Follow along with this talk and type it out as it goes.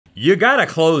you gotta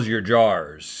close your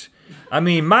jars. I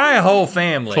mean, my whole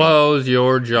family. Close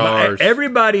your jars.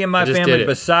 Everybody in my family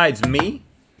besides me,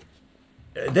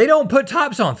 they don't put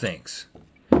tops on things.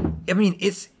 I mean,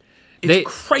 it's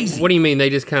crazy. What do you mean? They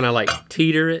just kind of like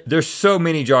teeter it? There's so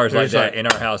many jars like that in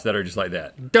our house that are just like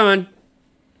that. Done.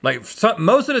 Like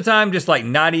most of the time, just like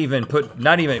not even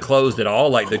closed at all.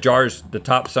 Like the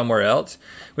top somewhere else.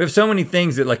 We have so many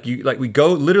things that we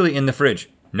go literally in the fridge,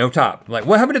 no top. Like,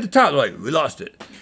 what happened to the top? Like, we lost it.